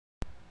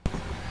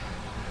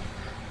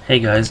Hey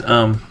guys,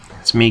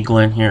 it's me,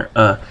 Glenn here.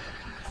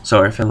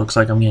 Sorry if it looks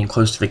like I'm getting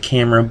close to the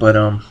camera, but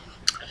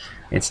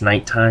it's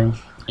nighttime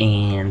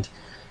and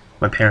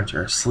my parents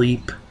are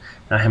asleep.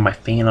 I have my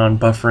fan on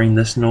buffering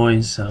this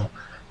noise, so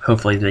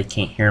hopefully they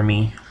can't hear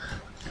me.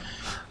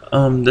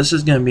 This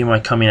is gonna be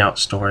my coming out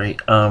story.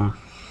 I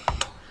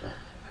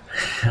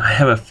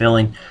have a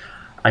feeling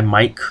I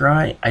might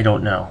cry. I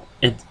don't know.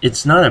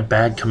 It's not a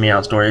bad coming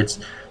out story. It's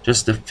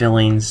just the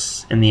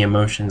feelings and the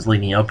emotions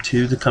leading up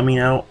to the coming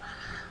out.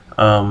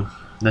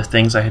 The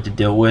things I had to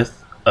deal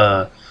with.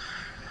 Yeah,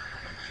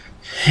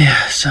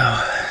 so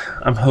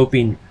I'm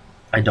hoping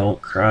I don't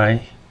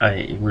cry.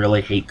 I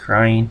really hate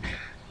crying.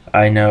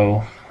 I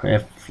know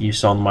if you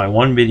saw my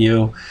one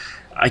video,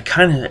 I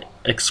kind of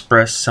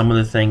expressed some of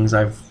the things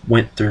I've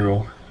went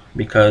through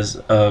because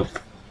of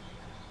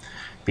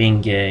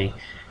being gay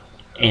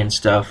and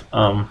stuff.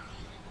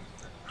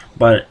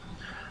 But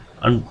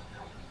I'm,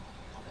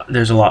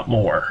 there's a lot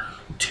more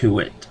to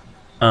it.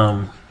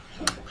 Um,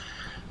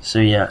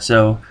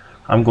 so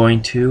I'm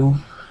going to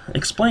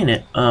explain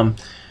it.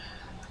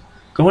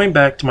 Going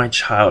back to my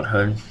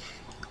childhood,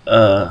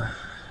 uh,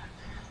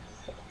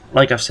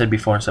 like I've said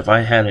before and stuff,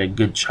 I had a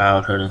good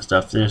childhood and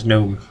stuff. There's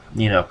no,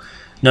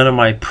 none of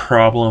my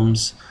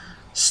problems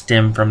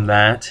stem from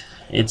that.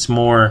 It's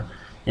more,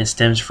 it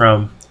stems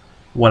from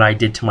what I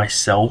did to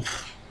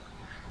myself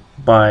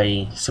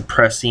by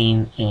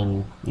suppressing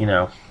and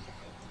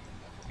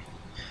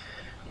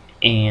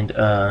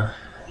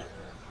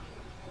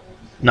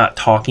not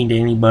talking to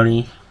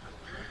anybody.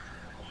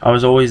 I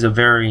was always a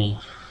very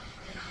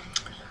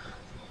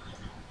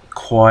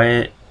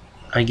quiet,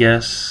 I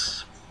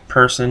guess,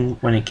 person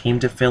when it came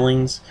to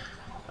feelings.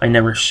 I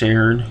never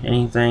shared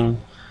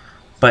anything.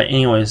 But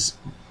anyways,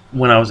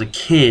 when I was a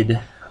kid,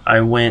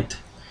 I went,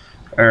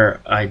 or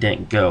I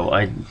didn't go.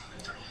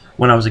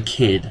 When I was a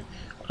kid,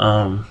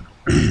 um,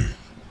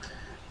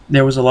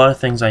 there was a lot of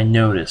things I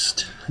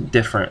noticed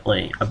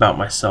differently about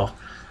myself.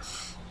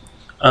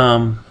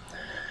 Um,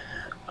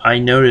 I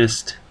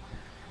noticed,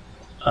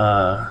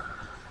 uh,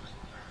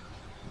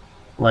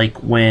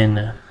 like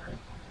when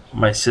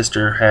my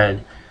sister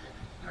had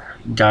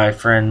guy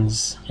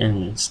friends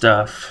and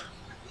stuff,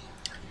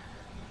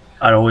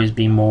 I'd always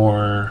be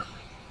more.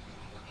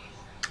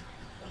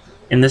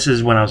 And this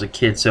is when I was a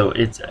kid, so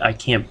I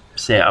can't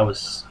say I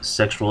was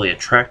sexually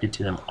attracted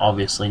to them.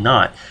 Obviously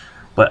not,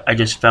 but I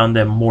just found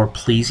them more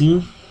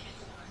pleasing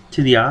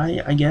to the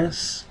eye, I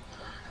guess.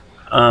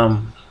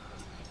 Um,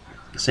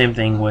 Same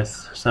thing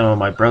with some of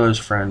my brother's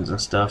friends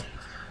and stuff.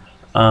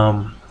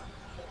 Um,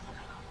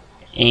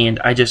 and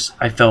I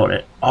felt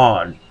it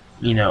odd.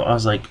 I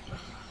was like,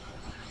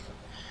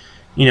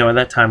 at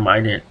that time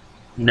I didn't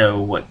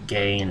know what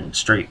gay and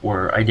straight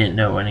were. I didn't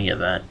know any of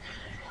that.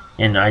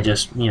 And I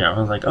just, I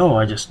was like, oh,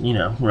 I just,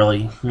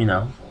 really,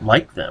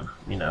 like them,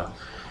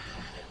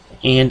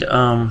 And,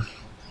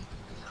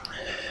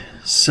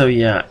 so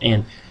yeah,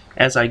 and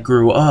as I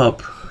grew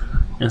up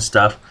and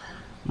stuff,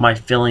 my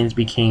feelings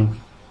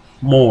became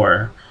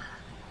more,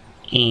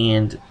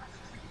 and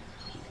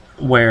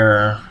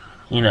where,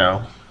 you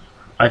know,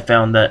 I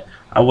found that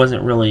I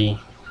wasn't really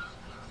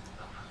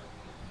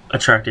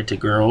attracted to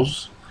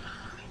girls.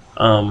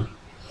 Um,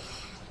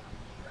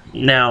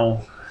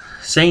 Now,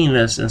 saying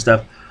this and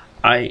stuff,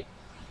 I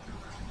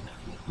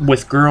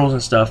with girls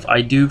and stuff,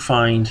 I do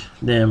find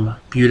them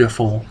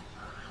beautiful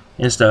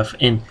and stuff.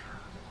 And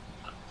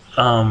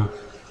um,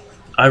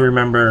 I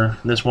remember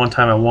this one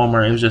time at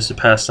Walmart. It was just the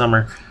past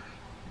summer.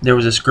 There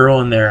was this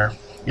girl in there,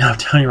 and I'm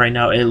telling you right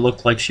now, it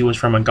looked like she was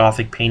from a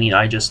gothic painting.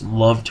 I just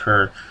loved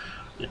her.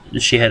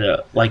 She had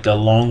a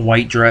long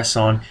white dress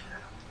on,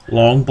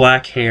 long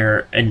black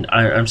hair, and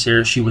I'm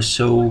serious. She was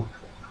so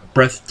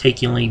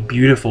breathtakingly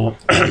beautiful,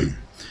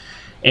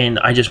 and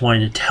I just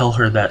wanted to tell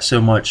her that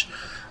so much,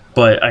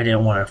 but I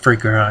didn't want to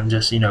freak her out and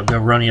just go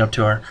running up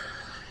to her.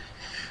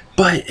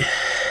 But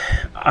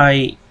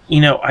I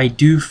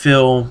do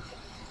feel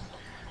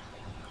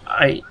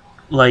I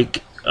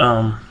like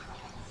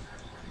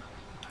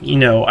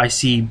I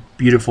see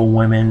beautiful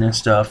women and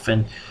stuff,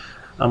 and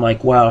I'm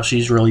like, wow,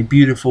 she's really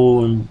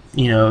beautiful, and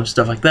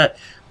stuff like that.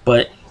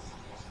 But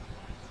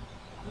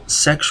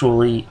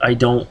sexually, I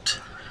don't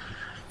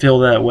feel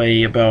that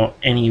way about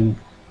any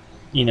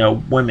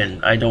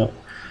women.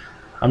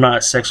 I'm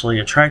not sexually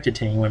attracted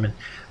to any women.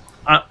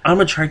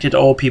 I'm attracted to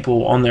all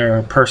people on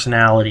their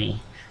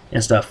personality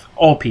and stuff.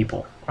 All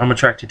people. I'm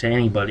attracted to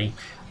anybody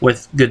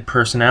with good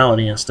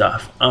personality and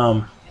stuff.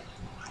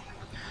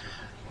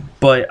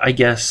 But I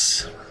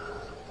guess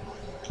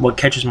what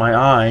catches my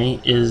eye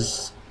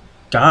is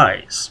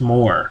guys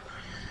more,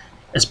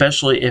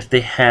 especially if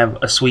they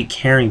have a sweet,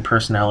 caring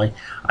personality.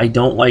 I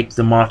don't like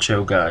the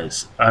macho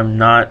guys. I'm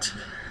not,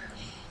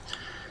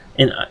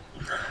 and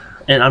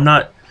and I'm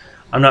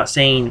not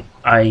saying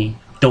I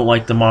don't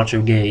like the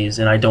macho gays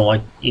and I don't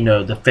like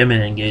the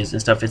feminine gays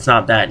and stuff. It's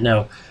not that.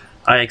 No,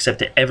 I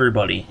accept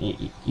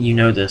everybody. You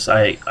know this.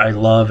 I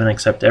love and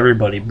accept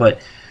everybody.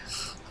 But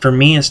for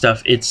me and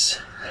stuff,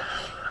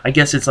 I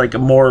guess it's like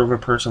more of a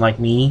person like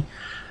me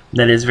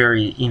that is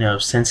very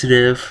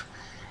sensitive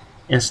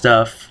and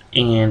stuff,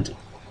 and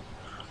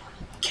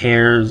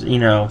cares, you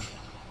know.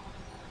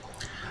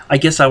 I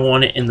guess I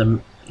want it in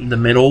the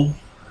middle,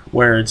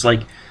 where it's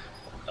like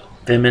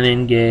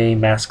feminine gay,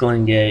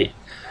 masculine gay,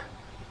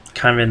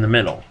 kind of in the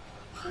middle.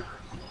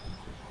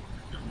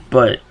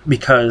 But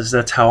because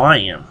that's how I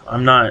am.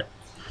 I'm not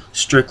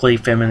strictly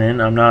feminine,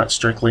 I'm not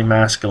strictly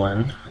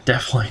masculine,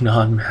 definitely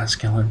not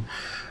masculine.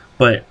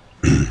 But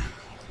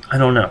I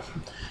don't know.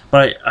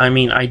 But I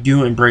mean, I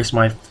do embrace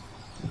my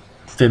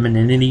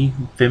femininity.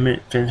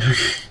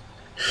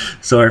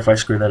 Sorry if I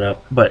screwed that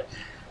up. But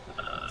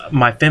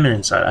my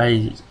feminine side,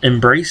 I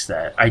embrace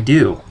that. I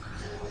do.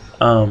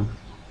 I've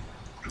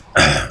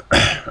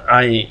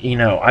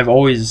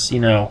always,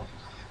 I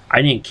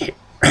didn't care.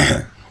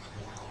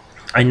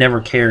 I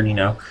never cared,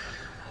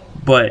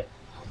 But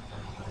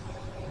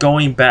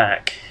going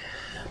back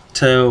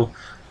to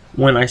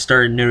when I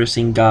started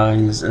noticing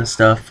guys and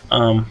stuff,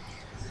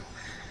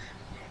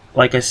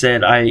 like I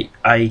said,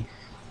 I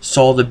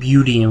saw the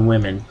beauty in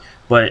women,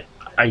 but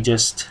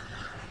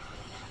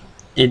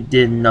it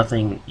did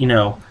nothing,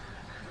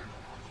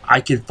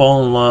 I could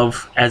fall in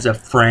love as a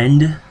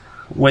friend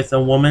with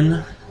a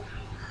woman,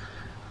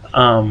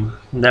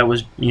 that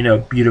was,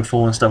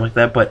 beautiful and stuff like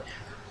that, but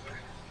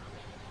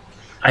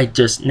I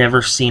just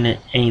never seen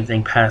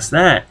anything past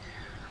that.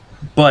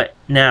 But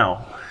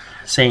now,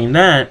 saying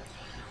that,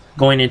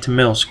 going into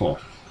middle school,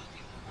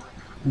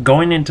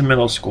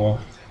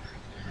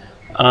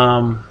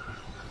 my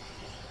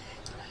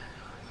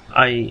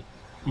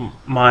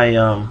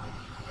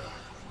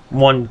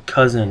one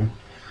cousin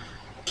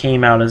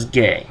came out as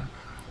gay,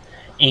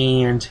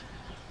 and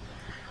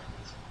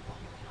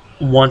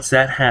once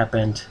that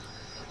happened,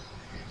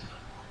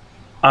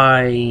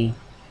 I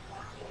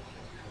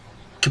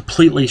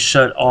completely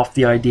shut off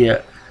the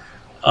idea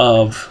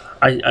of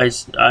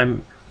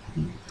I'm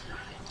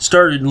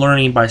started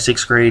learning by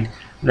 6th grade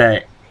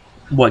that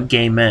what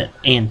gay meant,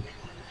 and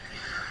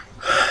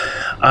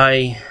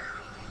I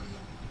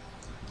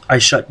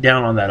shut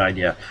down on that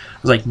idea.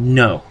 I was like,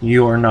 no,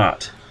 you are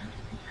not,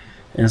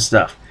 and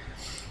stuff.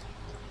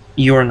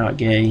 You are not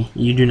gay.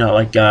 You do not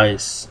like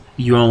guys.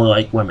 You only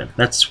like women.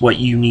 That's what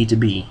you need to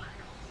be.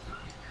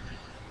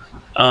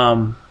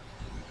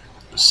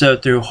 So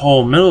through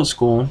whole middle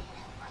school,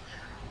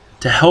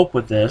 to help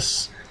with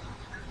this,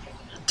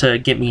 to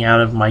get me out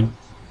of my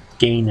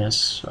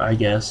gayness, I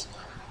guess,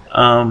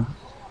 I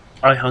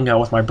hung out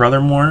with my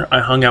brother more. I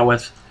hung out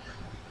with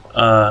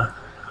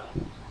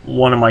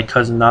one of my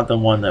cousins, not the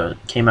one that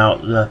came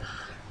out,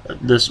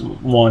 this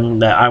one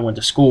that I went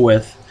to school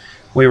with.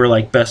 We were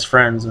like best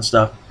friends and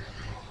stuff.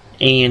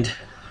 And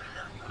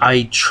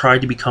I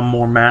tried to become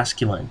more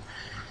masculine.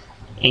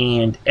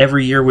 And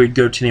every year we'd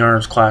go to the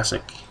Honors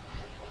Classic.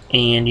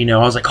 And, I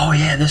was like, oh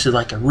yeah, this is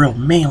like a real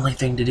manly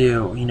thing to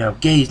do.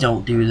 Gays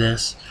don't do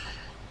this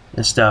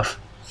and stuff.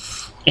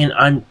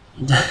 And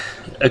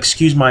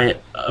excuse my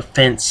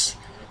offense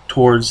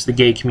towards the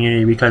gay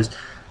community, because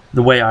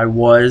the way I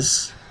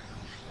was,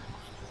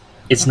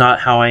 it's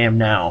not how I am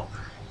now.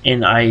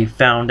 And I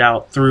found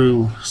out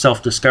through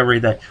self-discovery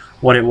that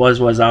what it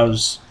was I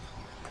was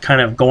kind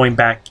of going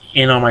back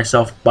in on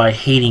myself by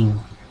hating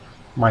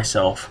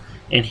myself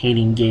and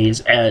hating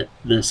gays at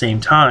the same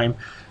time,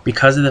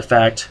 because of the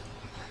fact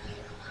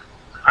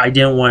I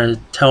didn't want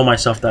to tell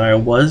myself that I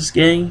was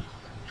gay.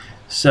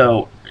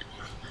 So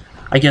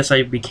I guess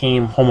I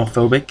became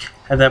homophobic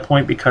at that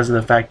point, because of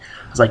the fact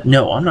I was like,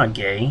 no, I'm not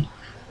gay.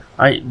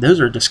 Those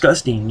are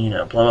disgusting,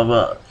 blah blah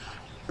blah.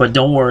 But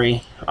don't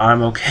worry,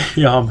 I'm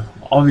okay.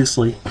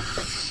 Obviously,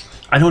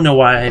 I don't know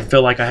why I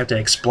feel like I have to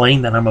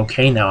explain that I'm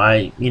okay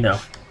now.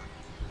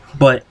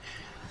 But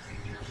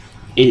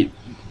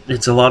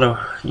it's a lot of,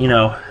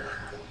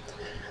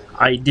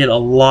 I did a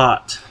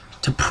lot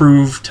to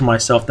prove to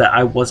myself that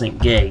I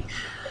wasn't gay.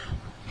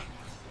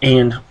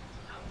 And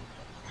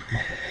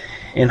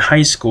in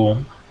high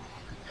school,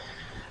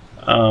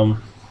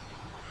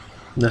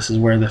 this is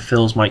where the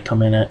feels might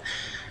come in at.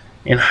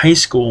 In high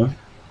school,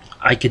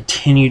 I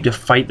continued to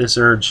fight this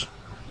urge.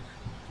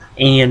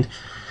 And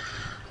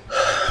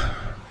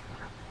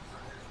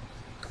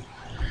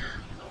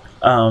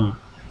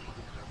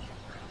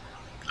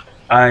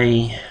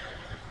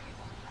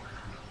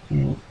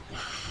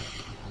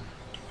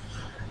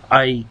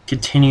I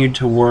continued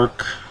to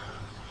work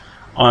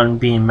on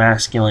being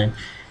masculine,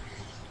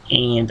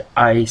 and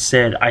I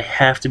said I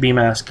have to be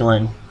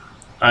masculine.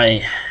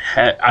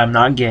 I'm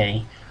not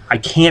gay. I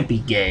can't be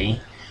gay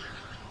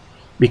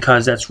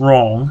because that's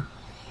wrong.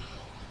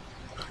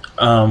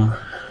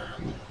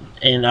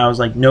 And I was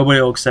like, nobody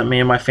will accept me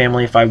and my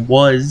family if I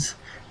was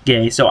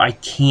gay, so I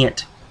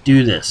can't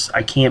do this.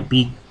 I can't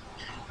be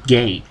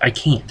gay. I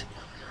can't.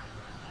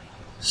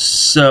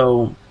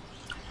 So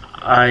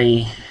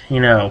I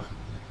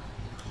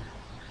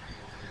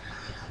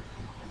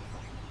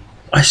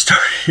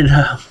started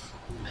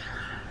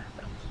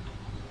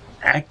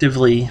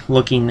actively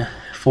looking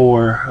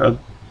for a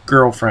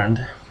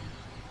girlfriend,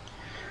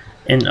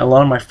 and a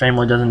lot of my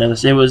family doesn't know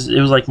this. It was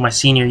like my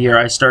senior year.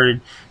 I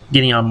started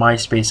getting on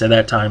MySpace at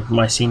that time,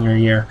 my senior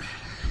year,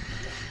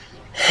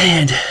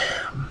 and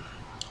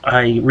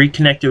I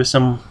reconnected with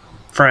some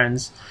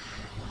friends,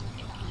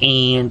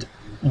 and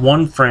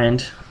one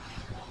friend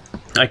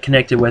I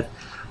connected with,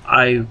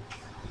 I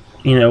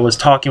was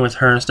talking with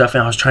her and stuff,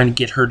 and I was trying to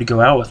get her to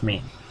go out with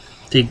me,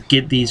 to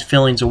get these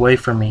feelings away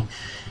from me.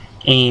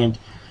 And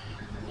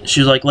she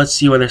was like, let's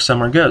see where the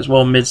summer goes.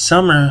 Well,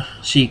 midsummer,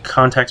 she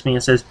contacts me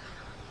and says,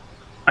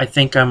 I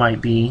think I might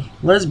be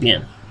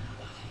lesbian.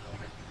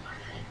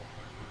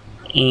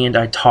 And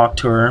I talked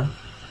to her,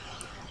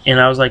 and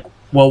I was like,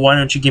 well, why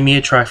don't you give me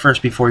a try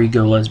first before you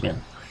go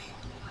lesbian?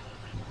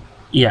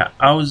 Yeah,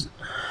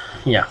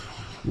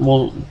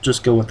 we'll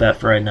just go with that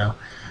for right now.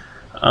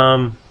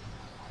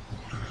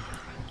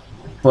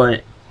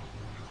 But,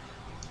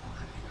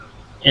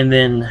 and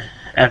then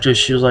after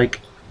she was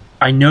like,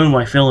 I know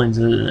my feelings,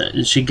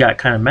 she got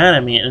kind of mad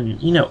at me, and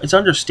it's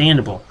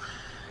understandable.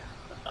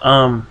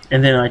 And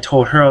then I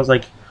told her, I was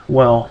like,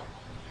 well,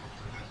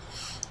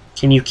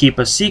 can you keep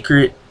a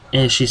secret?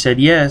 And she said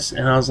yes,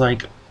 and I was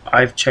like,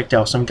 I've checked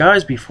out some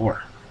guys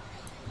before.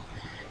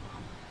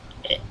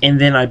 And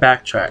then I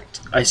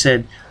backtracked. I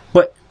said,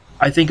 but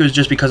I think it was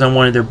just because I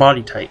wanted their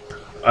body type.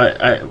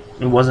 It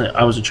wasn't,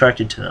 I was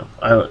attracted to them.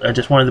 I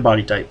just wanted the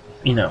body type,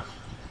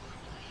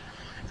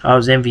 I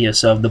was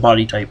envious of the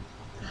body type.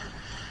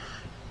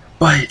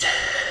 But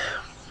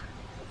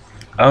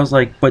I was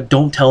like, but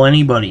don't tell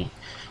anybody,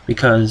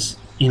 because,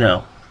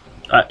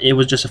 it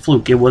was just a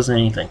fluke. It wasn't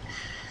anything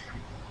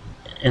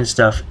and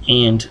stuff.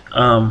 And,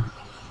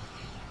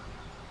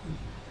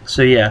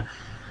 so yeah,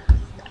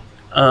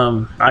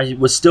 I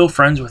was still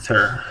friends with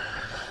her,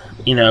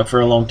 for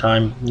a long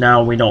time.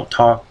 Now we don't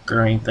talk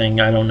or anything.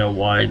 I don't know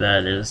why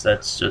that is.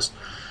 That's just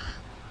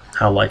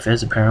how life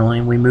is, apparently.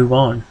 We move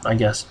on, I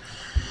guess.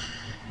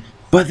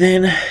 But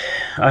then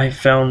I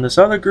found this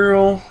other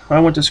girl I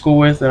went to school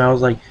with, and I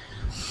was like,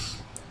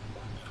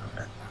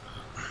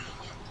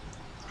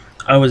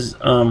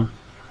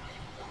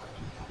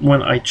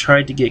 when I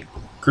tried to get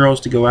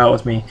girls to go out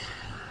with me,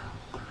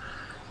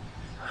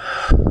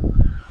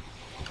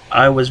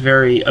 I was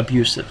very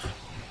abusive.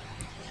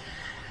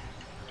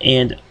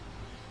 And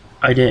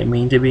I didn't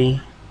mean to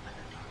be.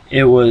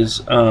 It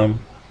was,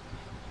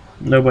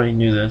 nobody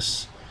knew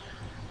this.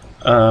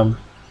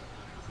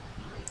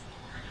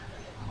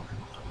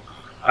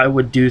 I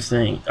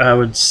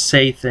would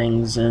say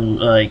things, and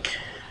like,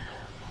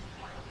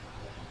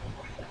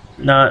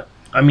 I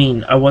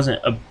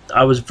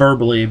was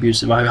verbally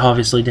abusive. I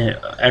obviously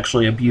didn't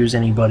actually abuse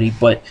anybody,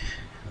 but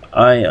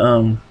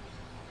I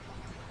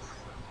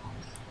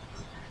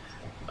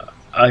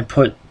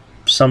put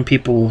some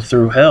people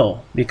through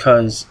hell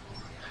because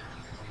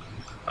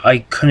I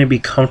couldn't be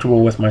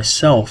comfortable with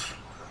myself.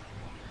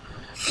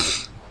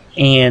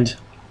 And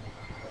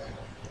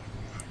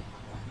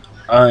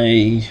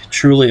I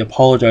truly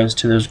apologize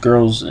to those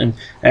girls, and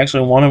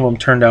actually one of them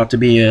turned out to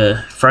be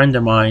a friend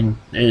of mine.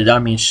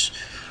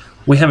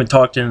 We haven't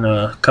talked in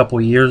a couple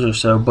years or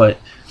so, but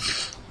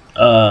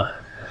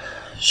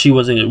she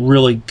was a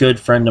really good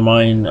friend of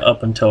mine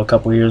up until a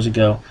couple years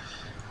ago.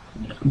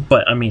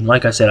 But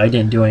like I said, I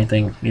didn't do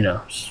anything,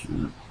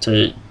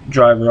 to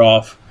drive her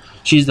off.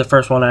 She's the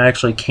first one I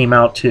actually came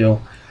out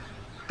to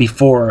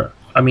before.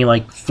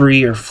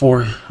 3 or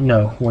 4.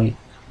 No, wait,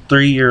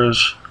 3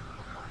 years.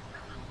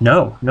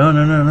 No.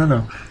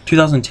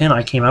 2010,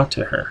 I came out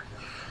to her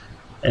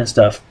and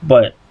stuff.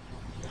 But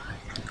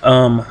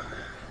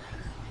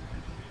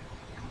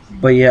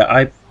yeah,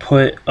 I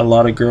put a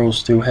lot of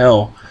girls through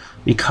hell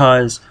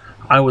because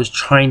I was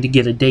trying to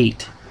get a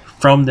date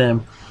from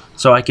them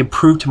so I could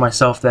prove to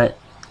myself that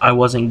I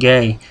wasn't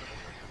gay.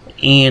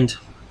 And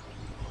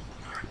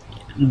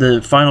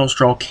the final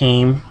straw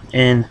came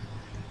in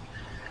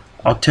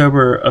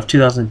October of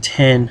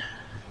 2010.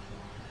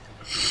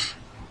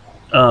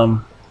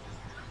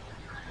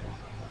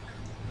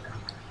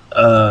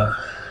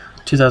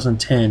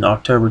 2010,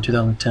 October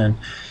 2010,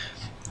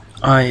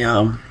 I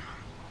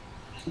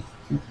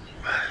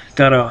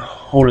got a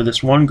hold of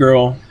this one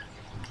girl.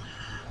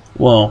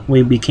 Well,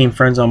 we became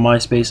friends on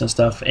MySpace and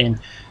stuff, and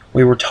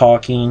we were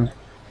talking,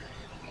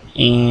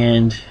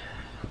 and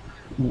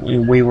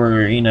we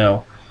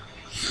were,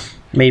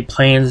 made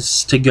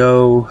plans to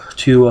go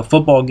to a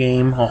football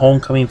game, a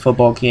homecoming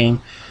football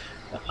game.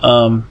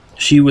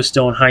 She was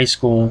still in high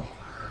school,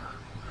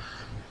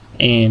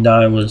 and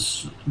I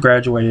was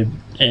graduated,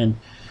 and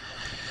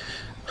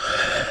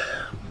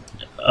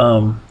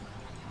I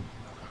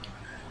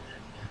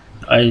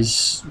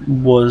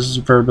was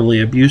verbally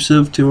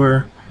abusive to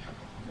her,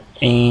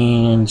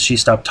 and she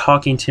stopped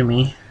talking to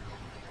me.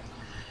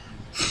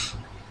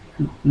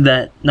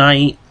 That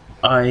night,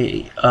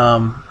 I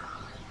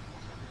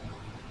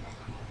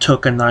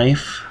took a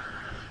knife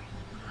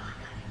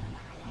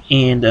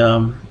and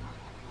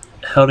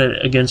held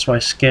it against my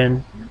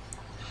skin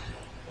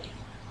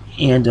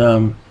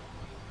and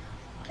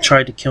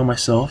tried to kill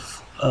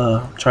myself,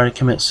 tried to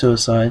commit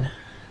suicide.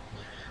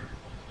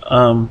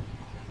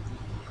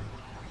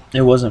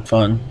 It wasn't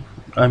fun.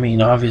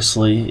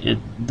 Obviously,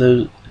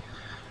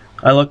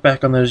 I look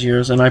back on those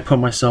years and I put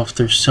myself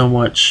through so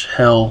much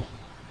hell.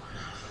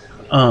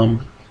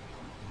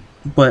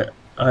 But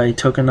I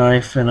took a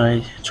knife and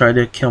I tried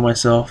to kill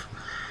myself.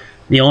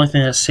 The only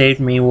thing that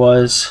saved me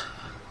was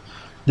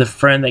the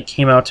friend that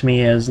came out to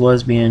me as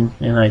lesbian,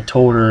 and I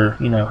told her,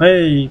 you know,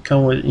 hey,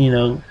 come with, you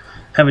know,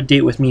 have a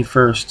date with me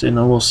first, and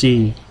then we'll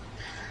see.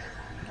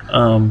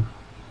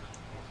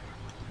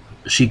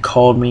 She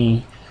called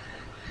me,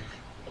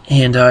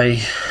 and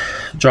I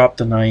dropped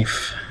the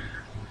knife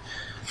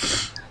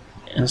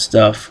and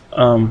stuff.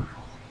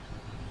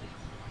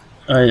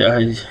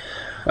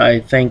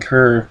 I thank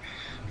her,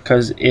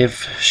 because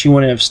if she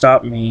wouldn't have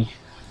stopped me,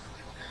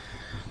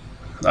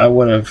 I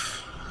would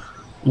have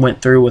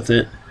went through with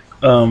it.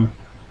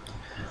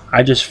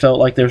 I just felt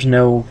like there's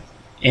no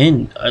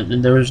end.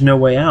 There was no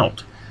way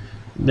out.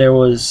 There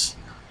was,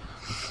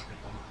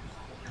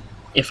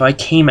 if I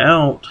came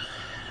out,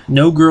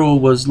 no girl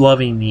was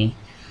loving me.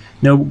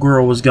 No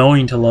girl was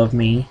going to love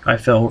me, I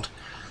felt.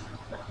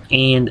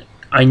 And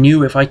I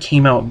knew if I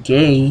came out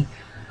gay,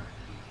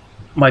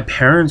 my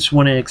parents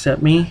wouldn't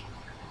accept me.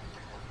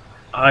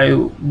 I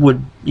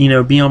would, you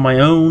know, be on my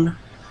own,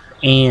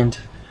 and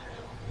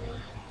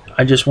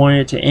I just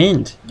wanted it to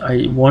end.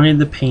 I wanted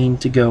the pain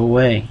to go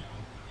away.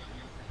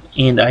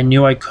 And I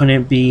knew I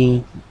couldn't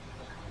be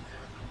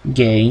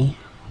gay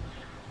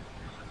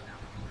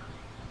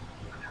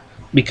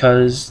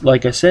because,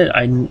 like I said,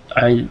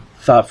 I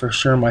thought for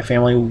sure my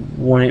family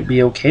wouldn't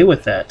be okay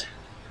with that.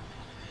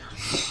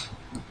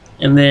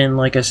 And then,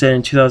 like I said,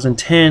 in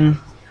 2010,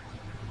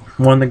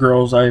 one of the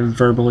girls I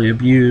verbally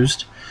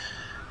abused,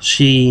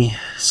 she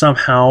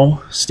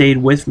somehow stayed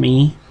with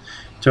me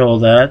to all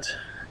that,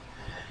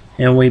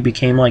 and we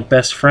became like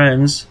best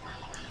friends.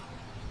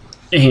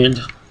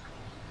 And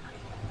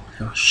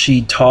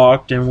she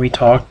talked, and we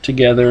talked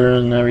together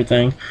and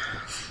everything.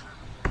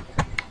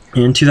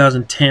 In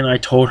 2010, I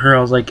told her,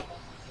 I was like,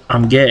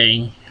 I'm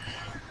gay,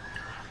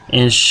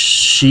 and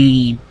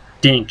she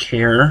didn't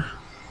care.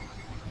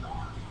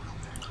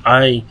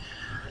 I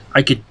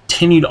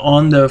continued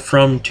on though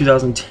from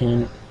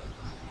 2010. I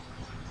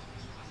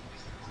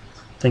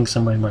think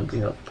somebody might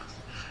be up.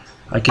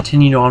 I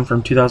continued on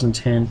from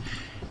 2010,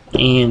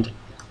 and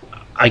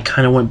I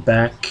kind of went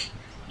back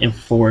and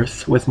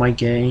forth with my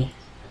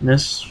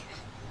gayness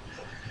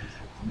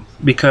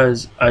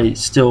because I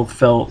still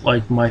felt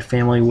like my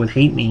family would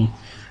hate me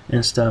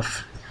and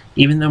stuff.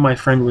 Even though my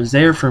friend was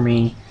there for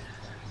me,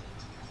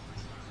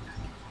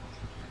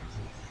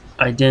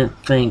 I didn't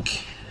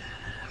think,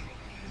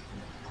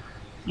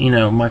 you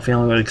know, my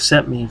family would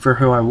accept me for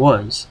who I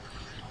was.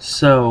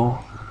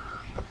 So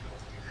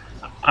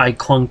I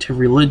clung to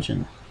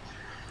religion,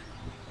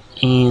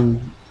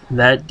 and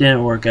that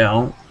didn't work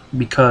out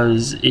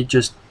because it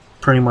just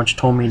pretty much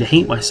told me to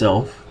hate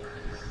myself.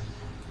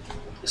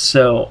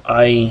 So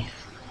I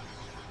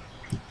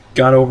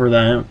got over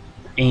that,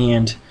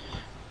 and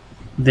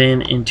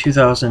then in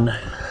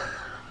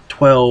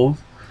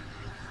 2012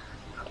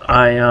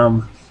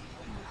 I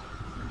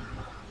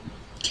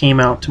came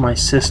out to my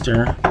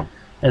sister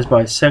as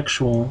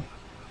bisexual,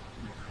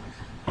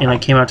 and I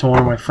came out to one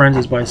of my friends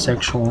as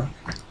bisexual,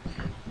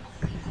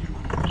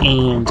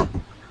 and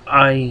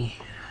I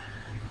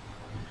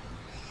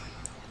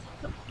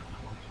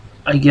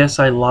guess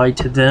I lied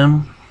to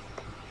them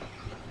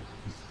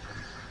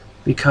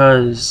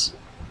because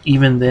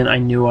even then I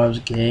knew I was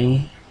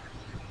gay,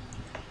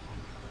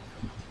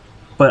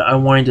 but I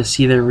wanted to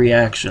see their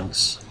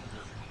reactions.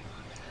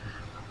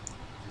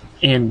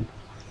 And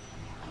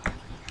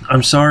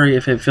I'm sorry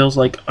if it feels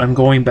like I'm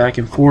going back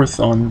and forth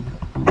on,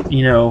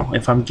 you know,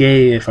 if I'm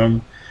gay, if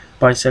I'm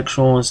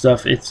bisexual and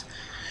stuff.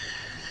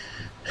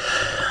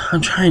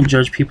 I'm trying to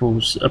judge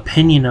people's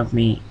opinion of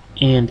me,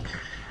 and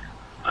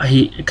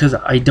because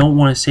I don't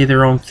want to say the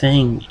wrong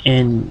thing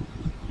and,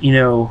 you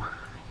know,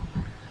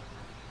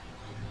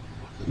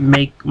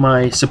 make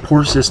my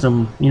support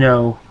system, you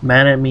know,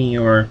 mad at me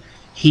or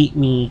hate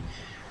me.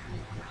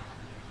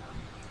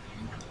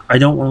 I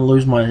don't want to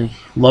lose my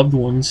loved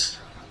ones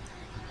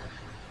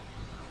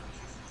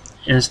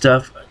and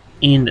stuff.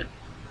 And,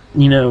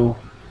 you know,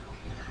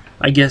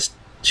 I guess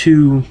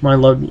to my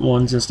loved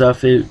ones and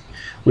stuff, it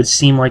would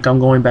seem like I'm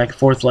going back and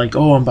forth, like,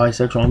 oh, I'm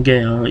bisexual, I'm gay,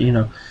 you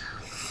know.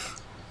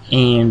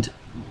 And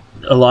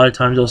a lot of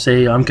times they'll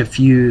say I'm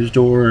confused,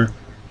 or,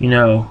 you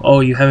know,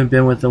 oh, you haven't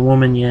been with a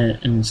woman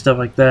yet, and stuff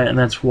like that. And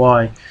that's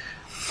why.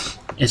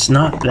 It's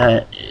not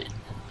that.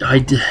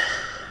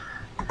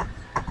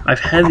 I've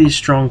had these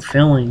strong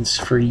feelings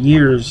for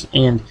years,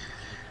 and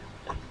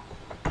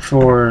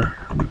for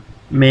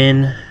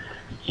men,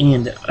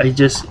 and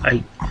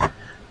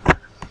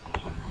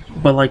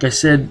but like I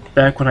said,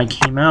 back when I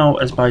came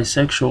out as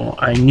bisexual,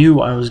 I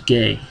knew I was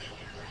gay.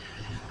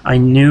 I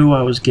knew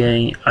I was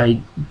gay.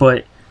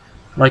 But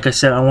like I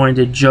said, I wanted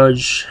to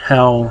judge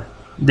how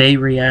they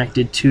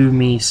reacted to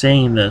me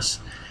saying this.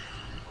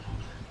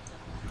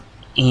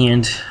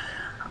 And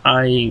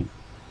they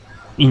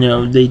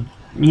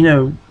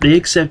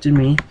accepted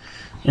me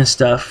and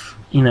stuff,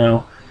 you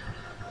know.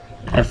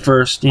 At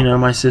first, you know,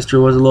 my sister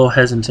was a little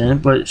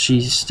hesitant, but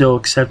she still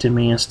accepted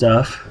me and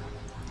stuff.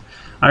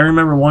 I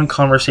remember one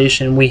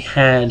conversation me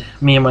and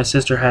my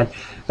sister had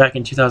back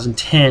in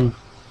 2010.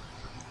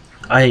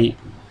 I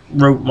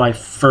wrote my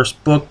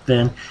first book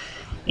then,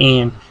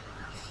 and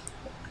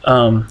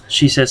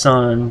she said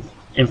something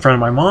in front of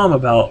my mom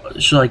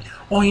about, she's like,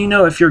 oh, you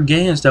know, if you're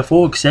gay and stuff,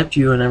 we'll accept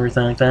you and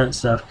everything like that and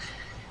stuff.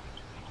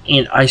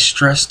 And I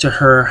stressed to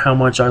her how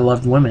much I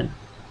loved women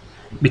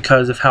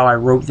because of how I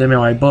wrote them in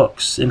my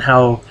books and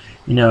how,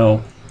 you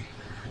know,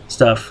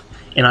 stuff.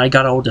 And I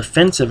got all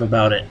defensive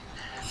about it.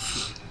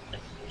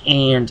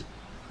 And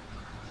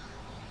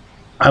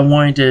I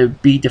wanted to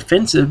be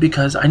defensive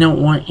because I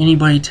don't want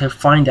anybody to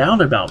find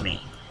out about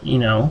me, you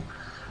know.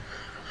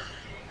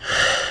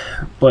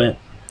 But,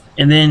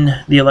 and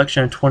then the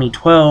election of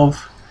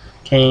 2012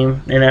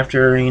 came, and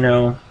after, you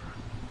know,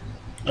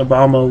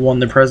 Obama won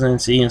the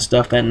presidency and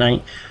stuff that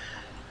night,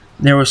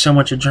 there was so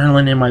much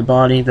adrenaline in my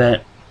body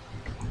that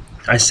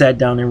I sat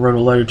down and wrote a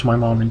letter to my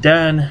mom and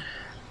dad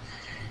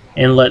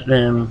and let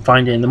them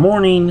find it in the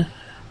morning.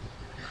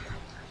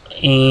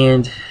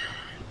 And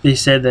they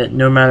said that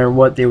no matter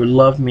what, they would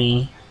love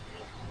me.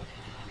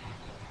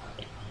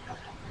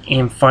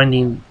 And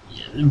finding,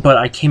 but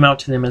I came out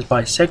to them as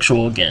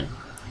bisexual again.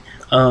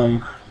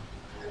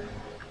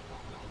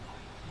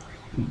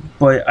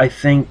 But I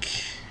think,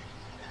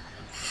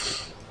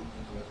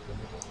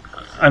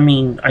 I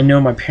mean, I know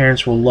my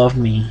parents will love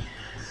me,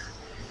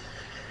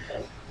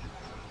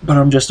 but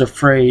I'm just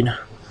afraid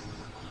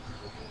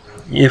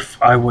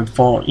if I would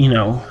fall, you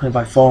know, if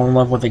I fall in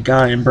love with a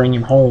guy and bring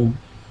him home,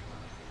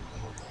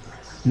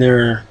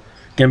 they're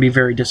going to be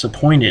very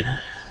disappointed.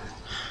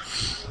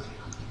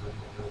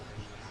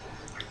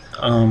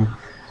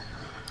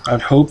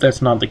 I'd hope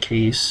that's not the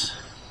case,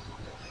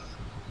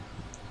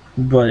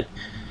 but,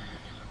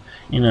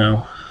 you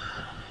know,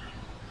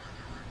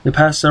 the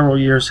past several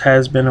years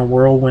has been a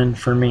whirlwind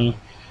for me.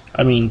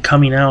 I mean,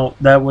 coming out,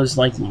 that was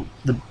like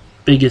the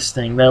biggest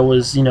thing. That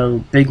was, you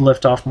know, big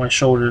lift off my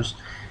shoulders.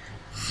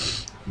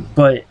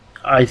 But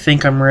I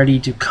think I'm ready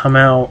to come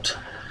out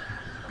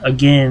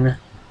again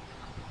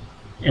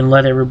and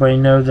let everybody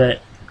know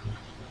that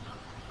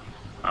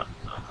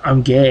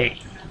I'm gay.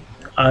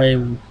 I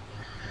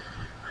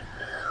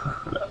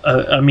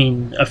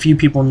mean, a few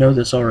people know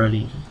this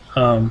already,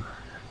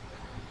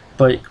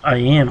 but I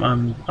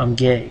am. I'm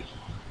gay,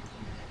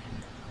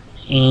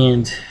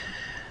 and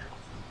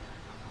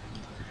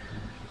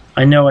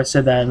I know I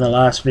said that in the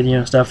last video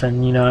and stuff,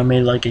 and you know, I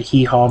made like a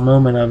hee-haw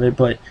moment of it,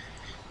 but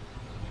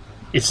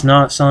it's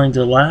not something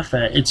to laugh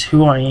at. It's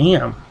who I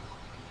am,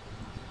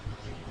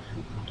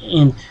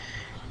 and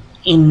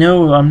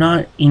no, I'm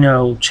not, you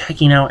know,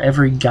 checking out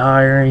every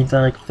guy or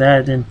anything like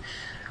that, and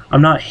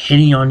I'm not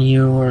hitting on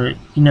you, or,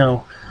 you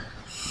know,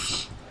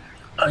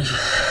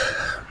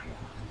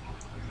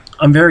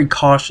 I'm very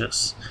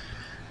cautious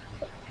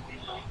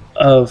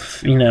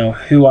of, you know,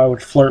 who I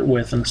would flirt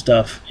with and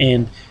stuff,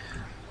 and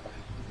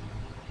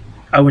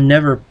I would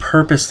never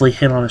purposely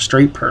hit on a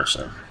straight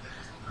person.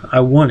 I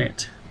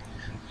wouldn't.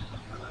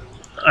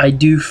 I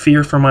do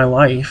fear for my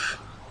life.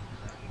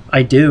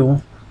 I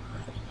do,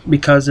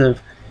 because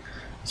of,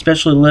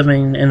 especially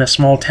living in a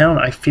small town,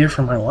 I fear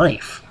for my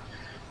life.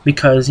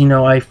 Because, you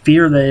know, I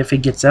fear that if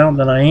it gets out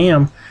that I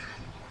am,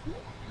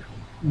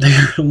 they're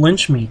going to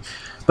lynch me.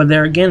 But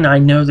there again, I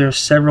know there's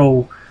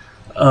several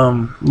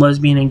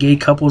lesbian and gay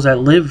couples that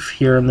live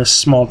here in this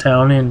small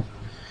town, and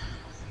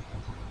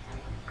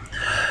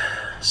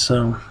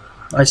so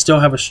I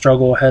still have a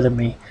struggle ahead of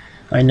me.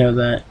 I know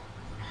that.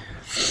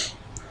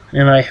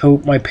 And I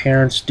hope my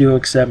parents do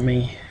accept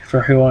me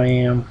for who I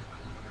am,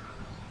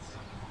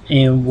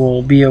 and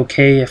will be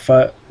okay if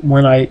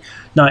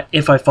not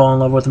if I fall in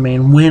love with a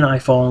man, when I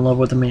fall in love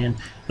with a man.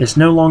 It's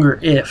no longer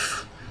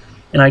if.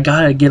 And I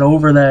gotta get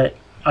over that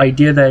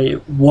idea that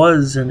it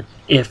was an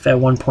if at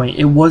one point.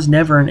 It was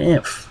never an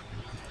if.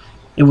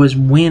 It was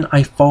when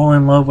I fall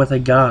in love with a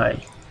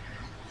guy.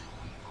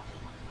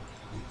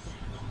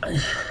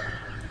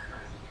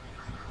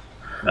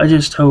 I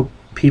just hope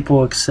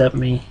people accept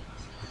me,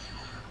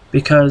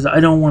 because I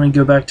don't want to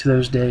go back to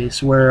those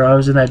days where I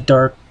was in that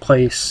dark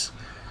place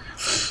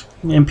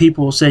and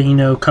people say, you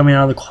know, coming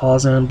out of the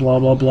closet and blah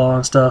blah blah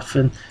and stuff,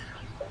 and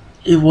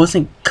it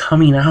wasn't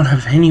coming out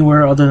of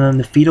anywhere other than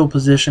the fetal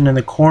position in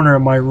the corner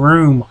of my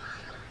room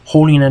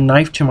holding a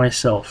knife to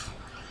myself.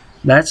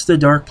 That's the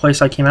dark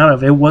place I came out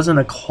of. It wasn't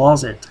a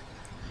closet.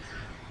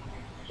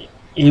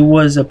 It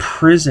was a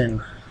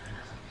prison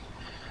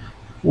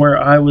where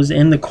I was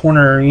in the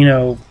corner, you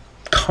know,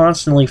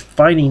 constantly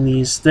fighting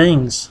these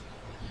things.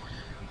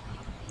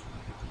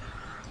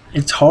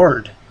 It's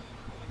hard.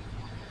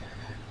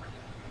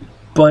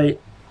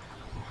 But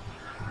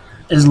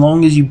as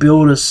long as you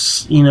build a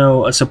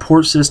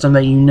support system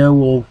that you know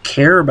will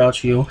care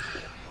about you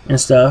and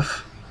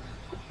stuff,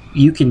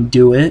 you can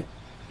do it.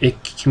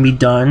 It can be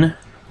done.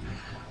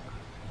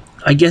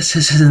 I guess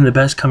this isn't the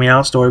best coming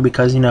out story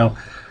because, you know,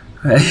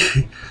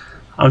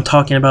 I'm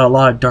talking about a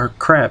lot of dark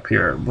crap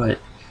here, but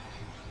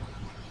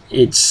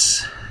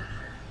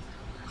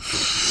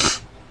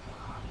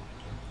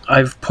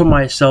I've put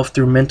myself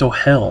through mental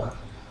hell.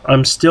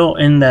 I'm still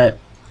in that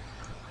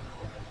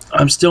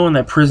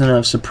prison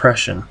of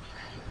suppression.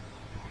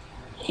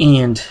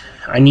 And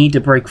I need to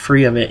break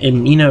free of it.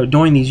 And, you know,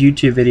 doing these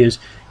YouTube videos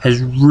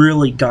has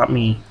really got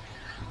me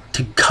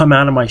to come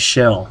out of my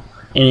shell.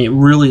 And it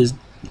really is,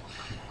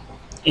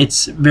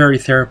 it's very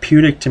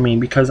therapeutic to me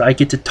because I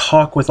get to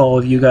talk with all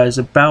of you guys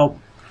about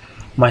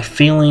my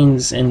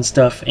feelings and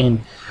stuff,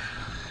 and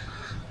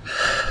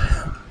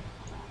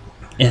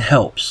it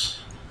helps.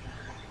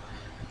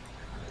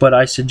 But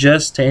I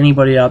suggest to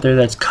anybody out there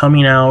that's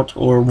coming out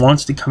or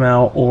wants to come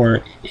out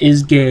or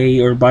is gay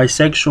or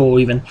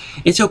bisexual even,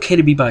 it's okay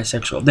to be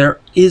bisexual. There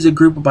is a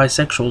group of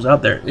bisexuals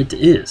out there. It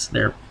is.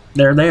 They're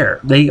there.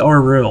 They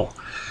are real.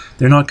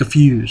 They're not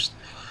confused.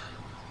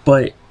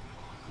 But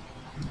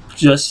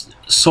just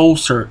soul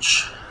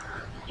search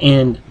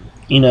and,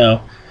 you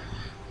know,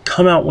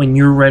 come out when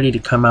you're ready to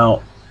come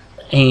out,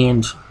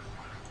 and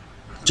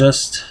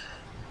just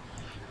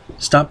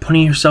stop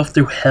putting yourself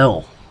through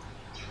hell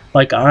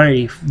like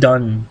I've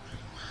done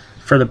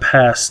for the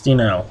past, you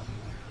know,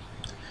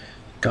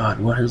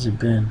 God, what has it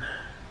been?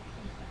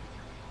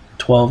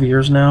 12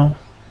 years now?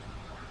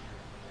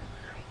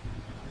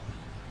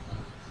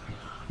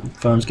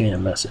 Phone's getting a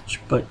message.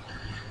 But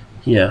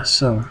yeah,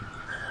 so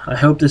I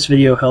hope this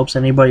video helps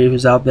anybody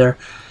who's out there.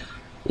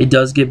 It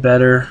does get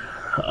better.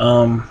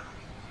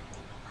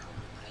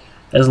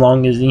 As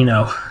long as, you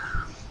know,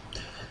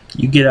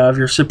 you get out of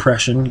your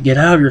suppression. Get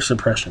out of your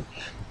suppression.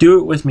 Do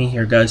it with me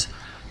here, guys.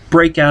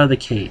 Break out of the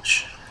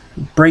cage.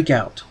 Break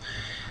out.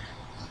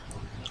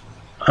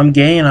 I'm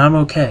gay and I'm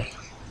okay.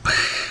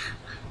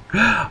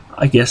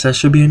 I guess that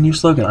should be a new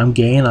slogan. I'm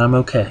gay and I'm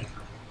okay.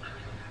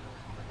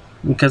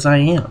 Because I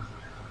am.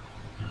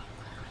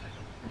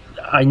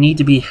 I need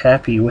to be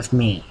happy with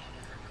me.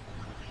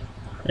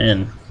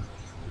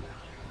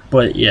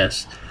 But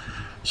yes.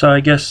 So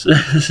I guess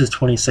this is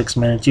 26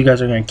 minutes. You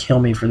guys are going to kill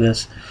me for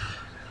this.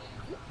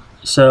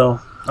 So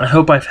I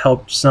hope I've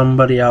helped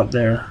somebody out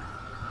there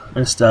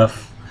and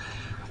stuff.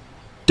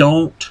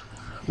 Don't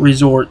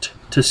resort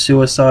to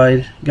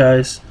suicide,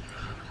 guys,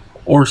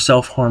 or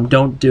self-harm.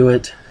 Don't do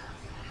it.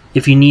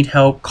 If you need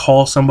help,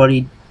 call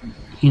somebody,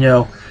 you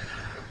know,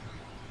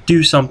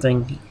 do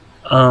something.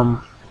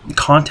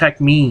 Contact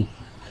me.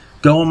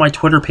 Go on my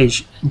Twitter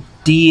page.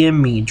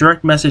 DM me.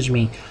 Direct message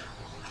me.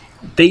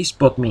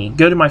 Facebook me.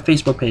 Go to my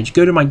Facebook page.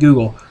 Go to my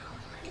Google.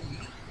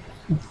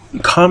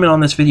 Comment on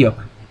this video.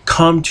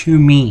 Come to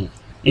me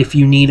if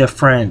you need a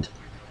friend.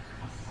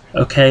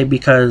 Okay?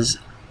 Because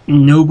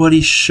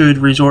nobody should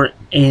resort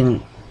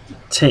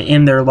to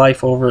end their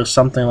life over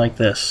something like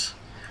this.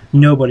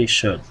 Nobody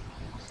should.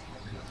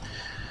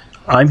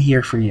 I'm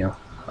here for you.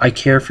 I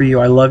care for you.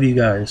 I love you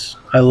guys.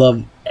 I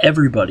love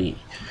everybody.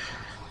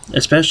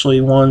 Especially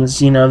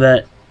ones, you know,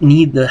 that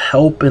need the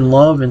help and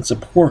love and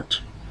support.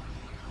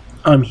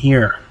 I'm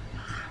here.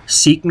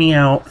 Seek me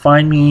out.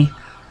 Find me.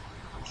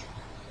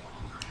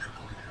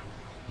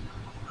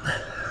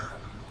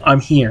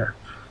 I'm here.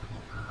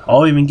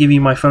 I'll even give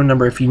you my phone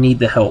number if you need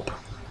the help.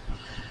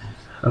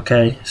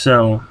 Okay,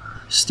 so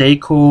stay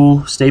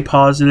cool, stay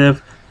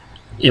positive.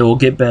 It will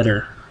get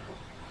better.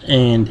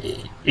 And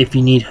if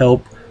you need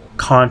help,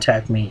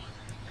 contact me.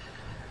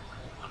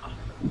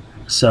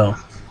 So,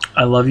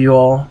 I love you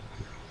all.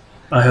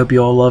 I hope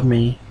you all love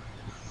me.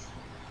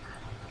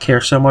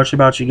 Care so much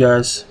about you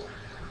guys.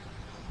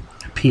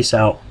 Peace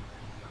out.